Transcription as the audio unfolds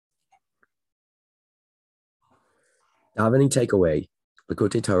Davening takeaway,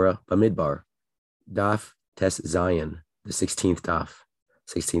 Likkutei Torah, Bamidbar, Daf Tes Zion, the 16th daf,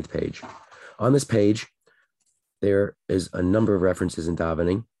 16th page. On this page, there is a number of references in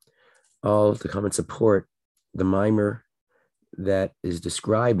davening, all to come and support the mimer that is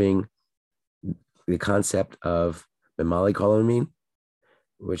describing the concept of B'mali Kol Almin,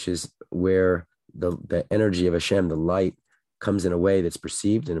 which is where the energy of Hashem, the light, comes in a way that's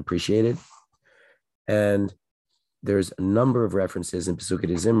perceived and appreciated. And there's a number of references in Pesukei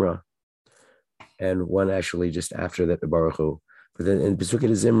Zimra, and one actually just after that, the Baruch Hu. But then in Pesukei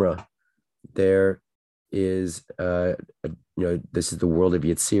Zimra, there is, this is the world of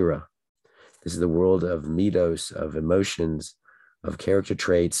Yetzirah. This is the world of midos, of emotions, of character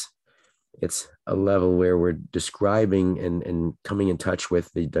traits. It's a level where we're describing and coming in touch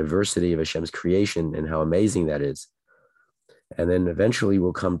with the diversity of Hashem's creation and how amazing that is. And then eventually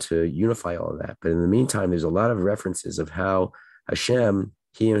we'll come to unify all of that. But in the meantime, there's a lot of references of how Hashem,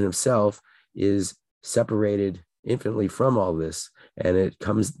 he in himself, is separated infinitely from all this. And it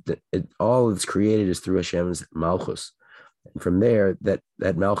comes, all that's created is through Hashem's Malchus. And from there, that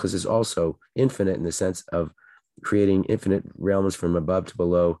Malchus is also infinite in the sense of creating infinite realms from above to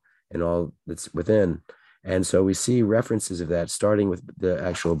below and all that's within. And so we see references of that, starting with the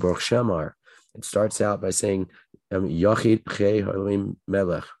actual Baruch Shemar. It starts out by saying, Yachid Chei Ha'olim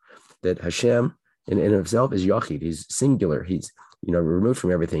Melech, that Hashem in himself is Yachid. He's singular. He's removed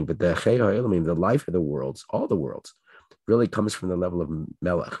from everything. But the Chei Ha'olim, the life of the worlds, all the worlds, really comes from the level of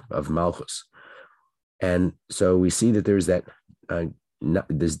Melech, of Malchus. And so we see that there's that,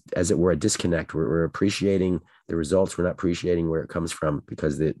 there's, as it were, a disconnect. We're appreciating the results. We're not appreciating where it comes from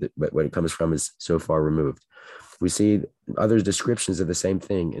because what it comes from is so far removed. We see other descriptions of the same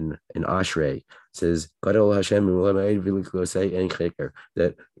thing in Ashrei. It says, Hashem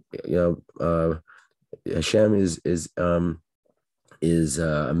that Hashem is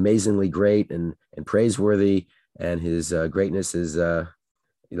amazingly great and praiseworthy, and his greatness is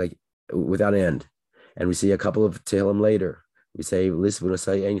like without end. And we see a couple of Tehillim later. We say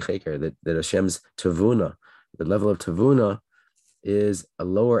that Hashem's tavuna, the level of tavuna, is a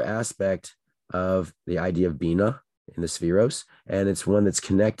lower aspect of the idea of bina in the spheros, and it's one that's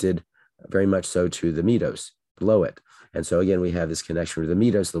connected very much so to the midos below it. And so again, we have this connection with the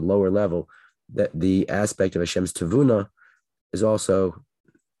midos, the lower level, that the aspect of Hashem's tavuna is also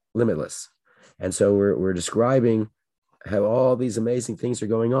limitless. And so we're describing how all these amazing things are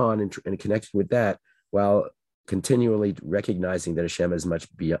going on and connecting with that, while continually recognizing that Hashem is much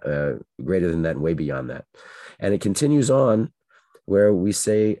greater than that and way beyond that. And it continues on where we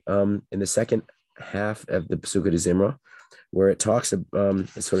say in the second half of the Pesukei Zimra, where it talks, it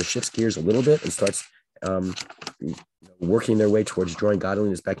sort of shifts gears a little bit and starts working their way towards drawing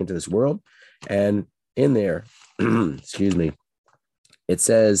godliness back into this world. And in there, excuse me, it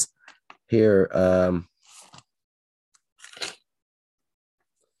says here,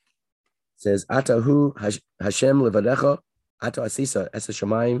 says, Atahu Hashem levadecha, Ata Asisa, Esa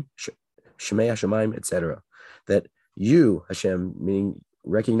Shemaim, Shemei Hashemayim, etc. That you, Hashem, meaning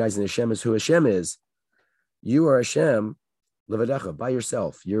recognizing Hashem as who Hashem is, you are Hashem levadecha, by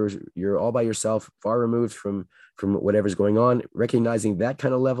yourself. You're all by yourself, far removed from whatever's going on. Recognizing that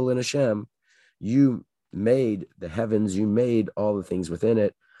kind of level in Hashem, you made the heavens, you made all the things within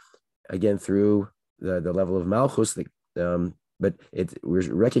it, again through the level of Malchus. But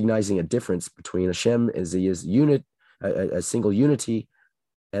we're recognizing a difference between Hashem as he is unit, a single unity,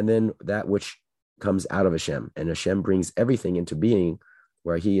 and then that which comes out of Hashem. And Hashem brings everything into being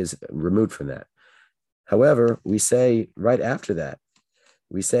where he is removed from that. However, we say right after that,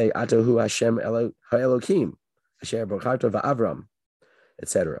 we say, Atahu Hashem Elokim, Asher Bocharto Va'avram,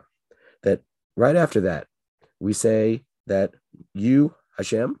 etc. That right after that, we say that you,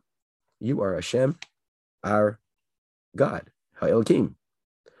 Hashem, you are Hashem, our God. Elohim.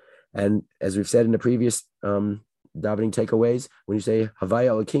 And as we've said in the previous davening takeaways, when you say Havaya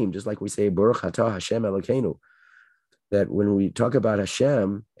Elohim, just like we say Baruch Atah Hashem Elokeinu, that when we talk about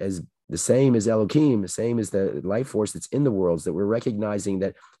Hashem as the same as Elohim, the same as the life force that's in the worlds, that we're recognizing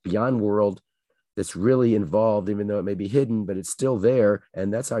that beyond world that's really involved, even though it may be hidden, but it's still there.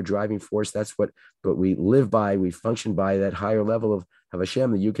 And that's our driving force. That's what we live by. We function by that higher level of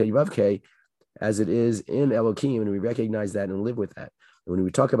Hashem, the UK Yavke, as it is in Elohim, and we recognize that and live with that. And when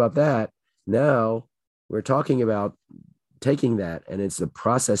we talk about that, now we're talking about taking that, and it's the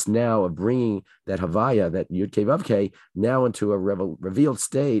process now of bringing that Havaya, that Yud Kei Vav Kei, now into a revealed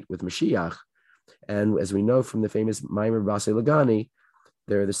state with Mashiach. And as we know from the famous Maimer Basei Lagani,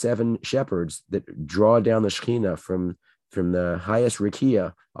 there are the 7 shepherds that draw down the Shekhinah from the highest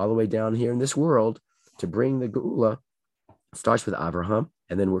Rikia all the way down here in this world to bring the Geula starts with Avraham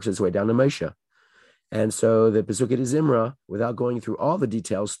and then works its way down to Moshe. And so the Pesukei de Zimra, without going through all the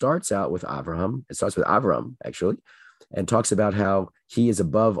details, starts out with Avraham. It starts with Avram, actually, and talks about how he is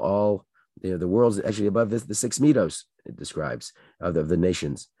above all, the world's actually above the six midos, it describes, of the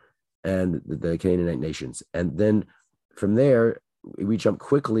nations and the Canaanite nations. And then from there, we jump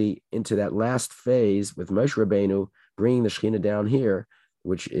quickly into that last phase with Moshe Rabbeinu bringing the Shekhinah down here,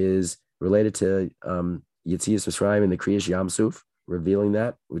 which is related to Yetzias Mitzrayim and the Kriyas Yamsuf, revealing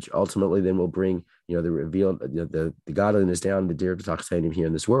that, which ultimately then will bring, the revealed, the godliness down, the Dir B'Tachtonim here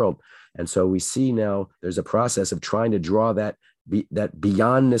in this world. And so we see now there's a process of trying to draw that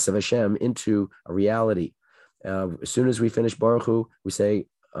beyondness of Hashem into a reality. As soon as we finish Baruch Hu, we say,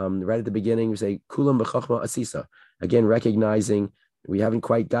 right at the beginning, we say, Kulam b'chachma asisa. Again, recognizing we haven't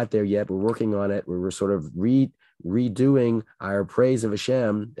quite got there yet. We're working on it. We're sort of redoing our praise of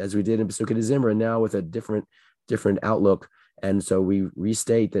Hashem as we did in Pesukei de Zimra, now with a different outlook. And so we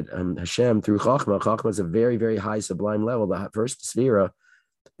restate that Hashem through Chachma is a very, very high sublime level. The first Sphira,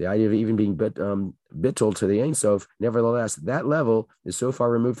 the idea of even being bittul to the Ein Sof, nevertheless, that level is so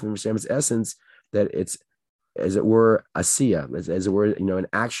far removed from Hashem's essence that it's, as it were, asiya, as it were, an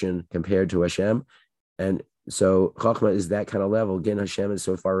action compared to Hashem. And so Chachma is that kind of level. Again, Hashem is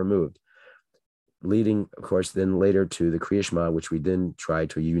so far removed, leading, of course, then later to the Kriya Shema, which we then try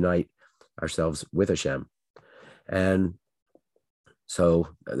to unite ourselves with Hashem. And so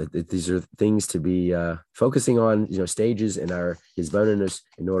these are things to be focusing on, stages in our Hizbonenus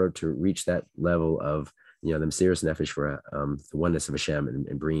in order to reach that level of, the Mesiras Nefesh for the oneness of Hashem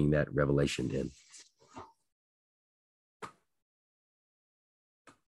and bringing that revelation in.